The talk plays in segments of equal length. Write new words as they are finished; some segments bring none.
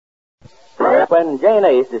When Jane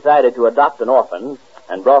Ace decided to adopt an orphan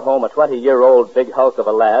and brought home a 20-year-old big hulk of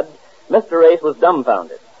a lad, Mr. Ace was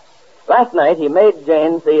dumbfounded. Last night he made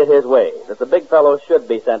Jane see it his way, that the big fellow should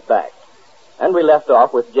be sent back. And we left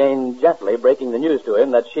off with Jane gently breaking the news to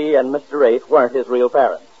him that she and Mr. Ace weren't his real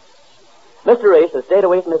parents. Mr. Ace has stayed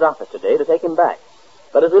away from his office today to take him back.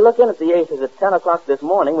 But as we look in at the Aces at 10 o'clock this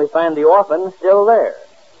morning, we find the orphan still there.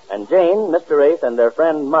 And Jane, Mr. Ace, and their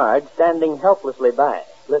friend Marge standing helplessly by.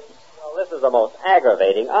 Listen. Well, this is the most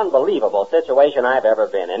aggravating, unbelievable situation I've ever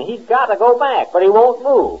been in. He's got to go back, but he won't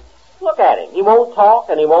move. Look at him. He won't talk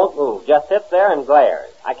and he won't move. Just sits there and glares.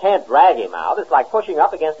 I can't drag him out. It's like pushing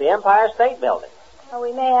up against the Empire State Building. Well,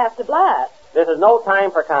 we may have to blast. This is no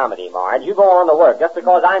time for comedy, Marge. You go on to work. Just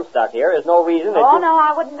because I'm stuck here is no reason that no,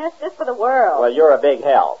 I wouldn't miss this for the world. Well, you're a big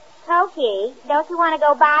help. Cokie, don't you want to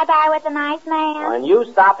go bye-bye with a nice man? And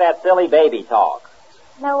you stop that silly baby talk.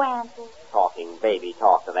 No answer. Talking baby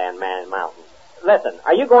talk to that man in mountain. Listen,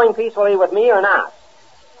 are you going peacefully with me or not?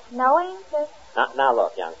 No answer. Now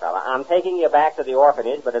look, young fella, I'm taking you back to the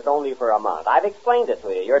orphanage, but it's only for a month. I've explained it to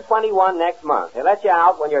you. You're 21 next month. They let you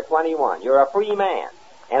out when you're 21. You're a free man.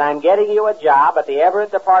 And I'm getting you a job at the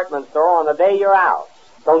Everett department store on the day you're out.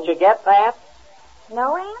 Don't you get that?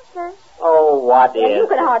 No answer. Oh, what is You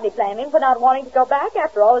can hardly blame him for not wanting to go back.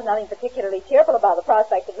 After all, there's nothing particularly cheerful about the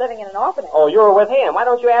prospect of living in an orphanage. Oh, you're with him. Why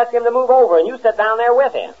don't you ask him to move over and you sit down there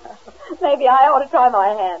with him? Maybe I ought to try my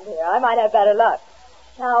hand here. I might have better luck.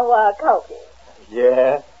 Now, Cokie.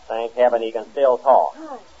 Yeah? Thank heaven he can still talk.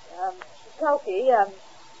 Cokie,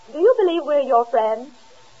 do you believe we're your friends?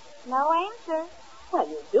 No answer. Well,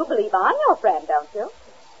 you do believe I'm your friend, don't you?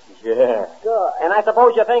 Yeah. Good. And I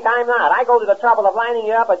suppose you think I'm not. I go to the trouble of lining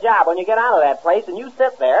you up a job when you get out of that place, and you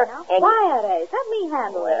sit there Now, and... quiet, Ace. Let me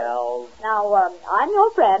handle it. Well... Now, I'm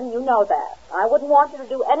your friend, you know that. I wouldn't want you to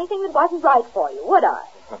do anything that wasn't right for you, would I?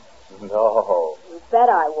 No. You bet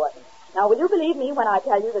I wouldn't. Now, will you believe me when I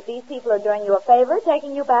tell you that these people are doing you a favor,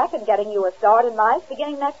 taking you back and getting you a start in life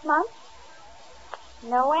beginning next month?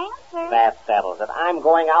 No answer. That settles it. I'm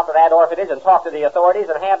going out to that orphanage and talk to the authorities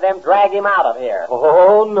and have them drag him out of here.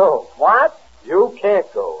 Oh, no. What? You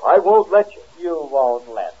can't go. I won't let you. You won't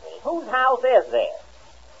let me. Whose house is this?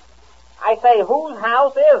 I say, whose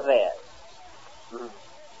house is this?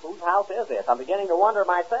 Whose house is this? I'm beginning to wonder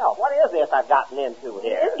myself. What is this I've gotten into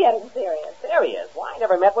here? It's getting serious. Serious? Why, I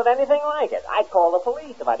never met with anything like it. I'd call the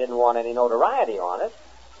police if I didn't want any notoriety on it.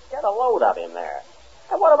 Get a load of him there.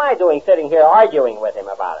 And what am I doing sitting here arguing with him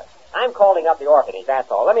about it? I'm calling up the orphanage,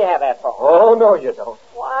 that's all. Let me have that phone. Oh, no, you don't.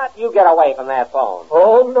 What? You get away from that phone.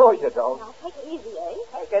 Oh, no, you don't. Now, take it easy,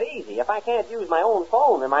 Ace. Take it easy. If I can't use my own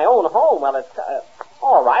phone in my own home, well, it's...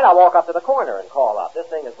 all right, I'll walk up to the corner and call up. This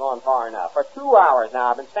thing has gone far enough. For 2 hours now,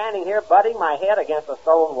 I've been standing here butting my head against a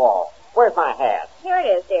stone wall. Where's my hat? Here it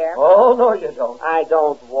is, dear. Oh, no, you don't. I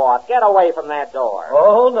don't what? Get away from that door.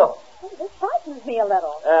 Oh, no. Oh, this frightens me a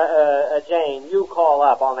little. Jane, you call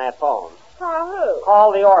up on that phone. Call who?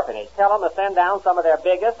 Call the orphanage. Tell them to send down some of their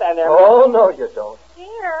biggest and their... Oh, no, you don't.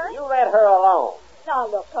 Dear. You let her alone. Now,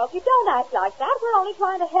 look, Cokie, don't act like that. We're only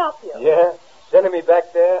trying to help you. Yeah? Sending me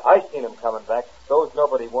back there? I seen him coming back. Those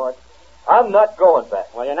nobody wants. I'm not going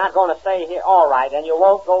back. Well, you're not going to stay here. All right, then you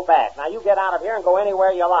won't go back. Now, you get out of here and go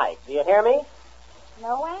anywhere you like. Do you hear me?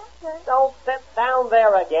 No answer. Don't sit down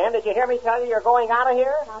there again. Did you hear me tell you you're going out of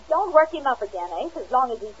here? Now, don't work him up again, Ace. As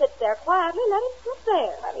long as he sits there quietly, let him sit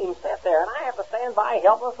there. Let him sit there, and I have to stand by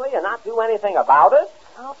helplessly and not do anything about it?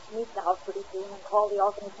 I'll sneak out pretty soon and call the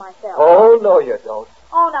orphanage myself. Oh, no, you don't.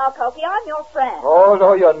 Oh, now, Cokie, I'm your friend. Oh,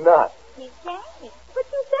 no, you're not. He's changed. But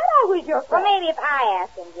you said I was your Well, friend. maybe if I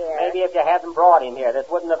asked him, dear. Maybe if you hadn't brought him here, this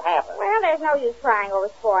wouldn't have happened. Well, there's no use crying over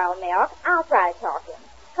spoiled milk. I'll try to talk him.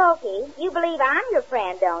 Cokie, you believe I'm your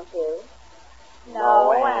friend, don't you?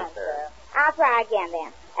 No answer. I'll try again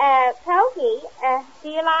then. Cokie, do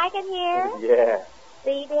you like it here? Yeah.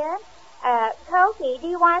 See, dear? Cokie, do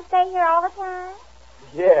you want to stay here all the time?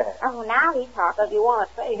 Yeah. Oh, now he's talking. Does he want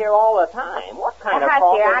to stay here all the time? What kind of Hush,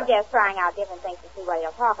 talk dear, is I'm that? just trying out different things to see what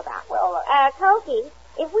he'll talk about. Well, Cokie,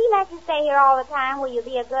 if we let you stay here all the time, will you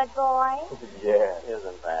be a good boy? Yeah.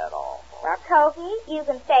 Isn't that awful? Well, Cokie, you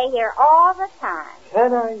can stay here all the time.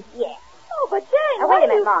 Can I? Yes. Oh, but Jane, Wait a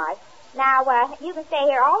minute, you... Marge. Now, you can stay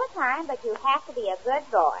here all the time, but you have to be a good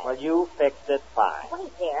boy. Well, you fixed it fine.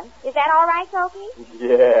 Wait, dear. Is that all right, Cokie?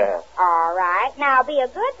 Yeah. All right. Now, be a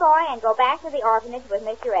good boy and go back to the orphanage with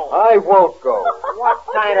Mr. A. I won't go. What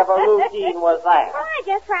kind of a routine was that? Well, I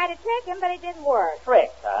just tried to trick him, but it didn't work.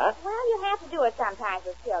 Tricked, huh? Well, you have to do it sometimes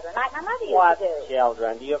with children, like my mother used What to do.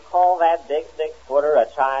 children? Do you call that big six-footer a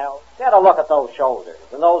child? Get a look at those shoulders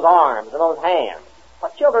and those arms and those hands.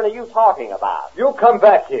 What children are you talking about? You come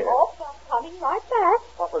back here. Okay. coming right back.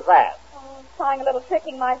 What was that? Trying a little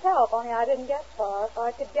tricking myself, only I didn't get far. If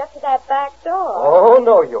I could get to that back door. Oh,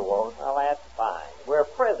 no, you won't. Well, that's fine. We're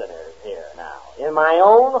prisoners here now. In my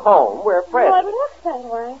own home, we're prisoners. Well, it looks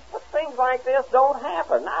that way. But things like this don't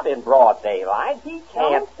happen. Not in broad daylight. He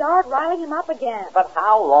can't. Don't start riling him up again. But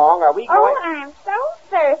how long are we going... Oh, I'm so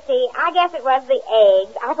thirsty. I guess it was the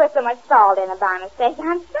eggs. I put so much salt in them by mistake.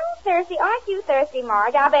 I'm so thirsty. Aren't you thirsty,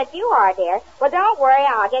 Marge? I'll bet you are, dear. Well, don't worry.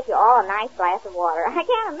 I'll get you all a nice glass of water. I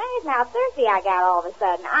can't imagine how thirsty I got all of a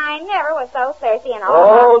sudden. I never was so thirsty in all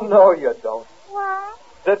Oh, no, you don't. What?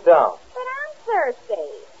 Sit down. But I'm thirsty.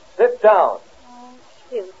 Sit down. Oh,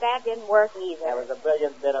 shoot, that didn't work either. There was a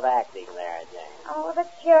brilliant bit of acting there, Jane. Oh, the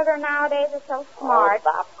children nowadays are so smart.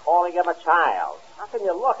 Oh, stop calling him a child. How can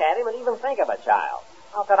you look at him and even think of a child?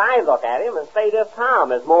 How could I look at him and say this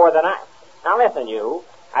Tom is more than I... Now listen, you.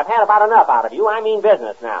 I've had about enough out of you. I mean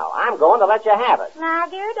business now. I'm going to let you have it. Now,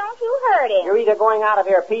 dear, don't you hurt him. You're either going out of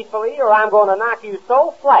here peacefully or I'm going to knock you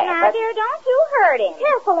so flat. Now, dear, don't you hurt him.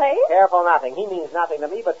 Carefully. Careful nothing. He means nothing to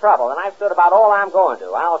me but trouble, and I've stood about all I'm going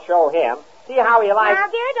to. I'll show him. See how he likes... Now,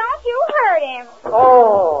 dear, don't you hurt him.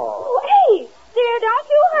 Oh. Hey, Dear, don't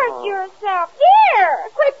you hurt yourself. Dear!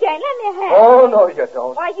 quick, Jane, let me have it. Oh, no, you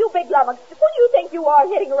don't. Why, you big lummox, who do you think you are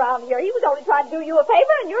hitting around here? He was only trying to do you a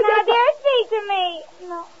favor, and you're Now, just... dear, speak to me.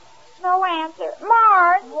 No answer.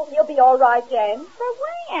 Marge. Oh, he'll be all right, Jane. But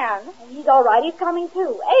when? He's all right. He's coming,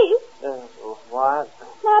 too. Ace, What?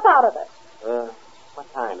 snap out of it.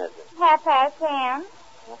 What time is it? 10:30.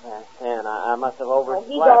 10. I must have overslept.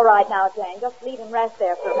 Oh, he's all right now, Jane. Just leave him rest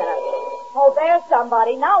there for a minute. Oh, there's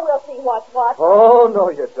somebody. Now we'll see what's what. Oh, no,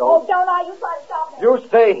 you Oh, don't. don't I? You try to stop him. You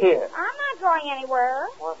stay here. I'm not going anywhere.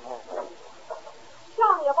 What happened?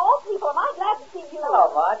 Johnny, of all people, am I glad to see you.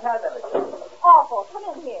 Hello, Marge. How's everything? Awful. Come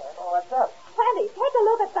in here. Oh, what's up? Sandy, take a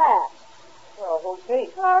look at that. Well, who's he?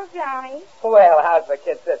 Hello, Johnny. Well, how's the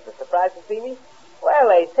kid sister? Surprised to see me?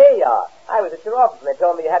 Well, Ace, here you are. I was at your office and they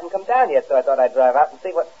told me you hadn't come down yet, so I thought I'd drive out and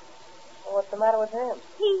see what... Well, what's the matter with him?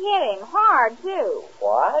 He hit him hard, too.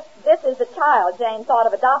 What? This is the child Jane thought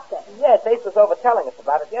of adopting. Yes, Ace was over telling us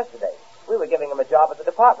about it yesterday. We were giving him a job at the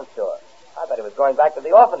department store. I thought he was going back to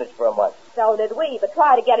the orphanage for a month. So did we, but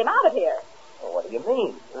try to get him out of here. Well, what do you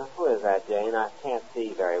mean? Who is that, Jane? I can't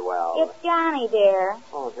see very well. It's Johnny, dear.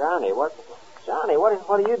 Oh, Johnny, what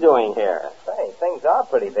are you doing here? Say, things are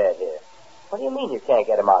pretty bad here. What do you mean you can't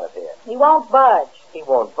get him out of here? He won't budge. He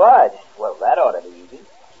won't budge. Well, that ought to be easy.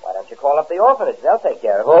 Why don't you call up the orphanage? They'll take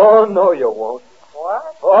care of him. Oh, no, you won't.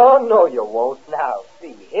 What? Oh, no, you won't. Now,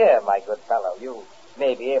 see here, my good fellow. You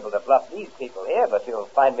may be able to bluff these people here, but you'll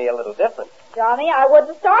find me a little different. Johnny, I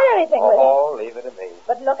wouldn't start anything with him. Oh, leave it to me.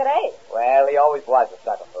 But look at Ace. Well, he always was a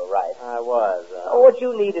sucker for a ride. I was. Oh, what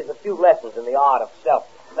you need is a few lessons in the art of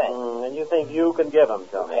self-defense. And you think you can give them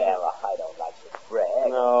to me? Well, I don't like to brag.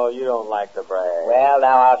 No, you don't like to brag. Well,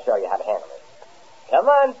 now I'll show you how to handle it. Come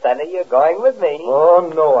on, Sonny, you're going with me. Oh,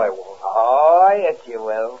 no, I won't. Oh, yes, you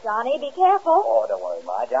will. Johnny, be careful. Oh, don't worry,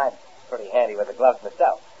 Marge. I'm pretty handy with the gloves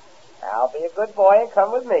myself. I'll be a good boy and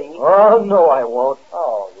come with me. Oh, no, I won't.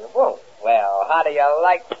 Oh, you won't? Well, how do you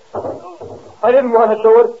like... I didn't want to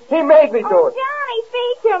do it. He made me do Oh, it. Johnny,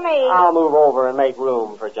 speak to me. I'll move over and make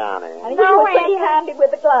room for Johnny. And he No was pretty answer. handy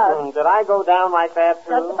with the gloves. Did I go down like that,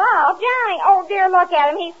 too? Just about. Johnny, oh, dear, look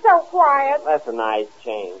at him. He's so quiet. That's a nice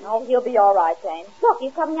change. Oh, he'll be all right, Jane. Look,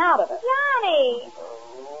 he's coming out of it. Johnny,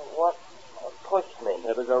 What pushed me?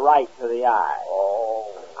 It was a right to the eye. Oh.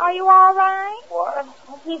 are you all right? What?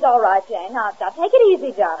 He's all right, Jane. Now, take it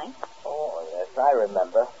easy, Johnny. Oh, yes, I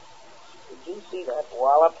remember. Did you see that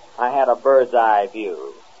wallop? I had a bird's eye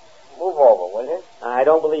view. Move over, will you? I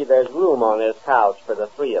don't believe there's room on this couch for the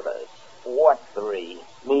three of us. What three?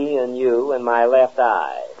 Me and you and my left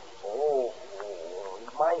eye. Oh,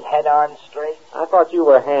 is my head on straight? I thought you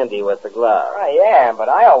were handy with the glove. I am, but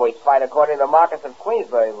I always fight according to the Marcus of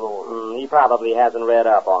Queensbury rules. He probably hasn't read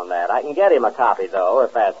up on that. I can get him a copy, though,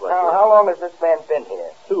 if that's what Now, you... how long has this man been here?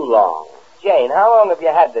 Too long. Jane, how long have you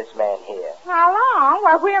had this man here? How long?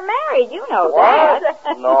 Well, we're married. You know What?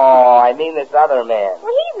 that. No, I mean this other man. Well,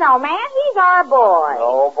 he's no man. He's our boy.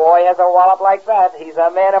 No boy has a wallop like that. He's a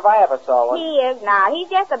man if I ever saw one. He is not. He's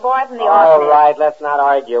just a boy from the All orphanage. right, let's not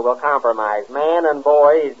argue. We'll compromise. Man and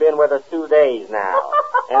boy, he's been with us 2 days now.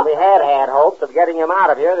 And we had hopes of getting him out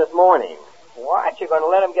of here this morning. What? You're going to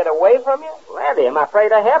let him get away from you? Let him. I'm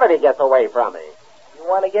afraid of heaven he gets away from me. You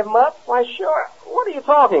want to give him up? Why, sure. What are you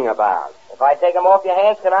talking about? If I take him off your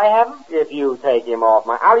hands, can I have him? If you take him off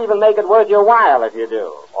my... I'll even make it worth your while if you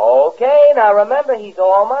do. Okay, now remember, he's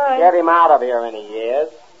all mine. Get him out of here, and he is.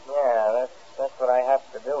 Yeah, that's That's what I have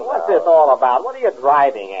to do What's now. this all about? What are you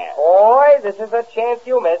driving at? Boy, this is a chance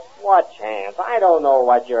you missed. What chance? I don't know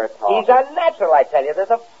what you're talking. He's a natural, I tell you.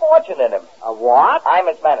 There's a fortune in him. A what? I'm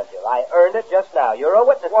his manager. I earned it just now. You're a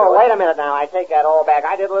witness Well, to it. wait a minute now. I take that all back.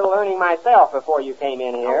 I did a little earning myself before you came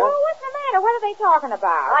in here. Oh, what's the matter? What are they talking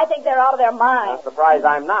about? I think they're out of their minds. I'm surprised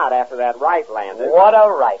I'm not after that right landed. What a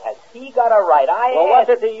right. Has he got a right? Well, what's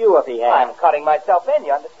it to you if he has? I'm cutting myself in,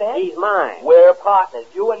 you understand? He's mine. We're partners,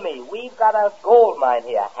 you and me. We've got a gold mine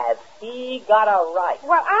here. Has he got a right?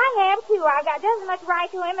 Well, I have, too. I got just as much right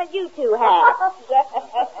to him as you two have.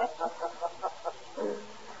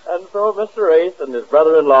 And so Mr. Ace and his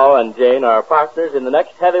brother-in-law and Jane are partners in the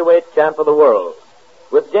next heavyweight champ of the world.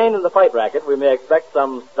 With Jane in the fight racket, we may expect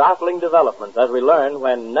some startling developments as we learn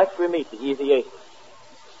when next we meet the Easy Ace.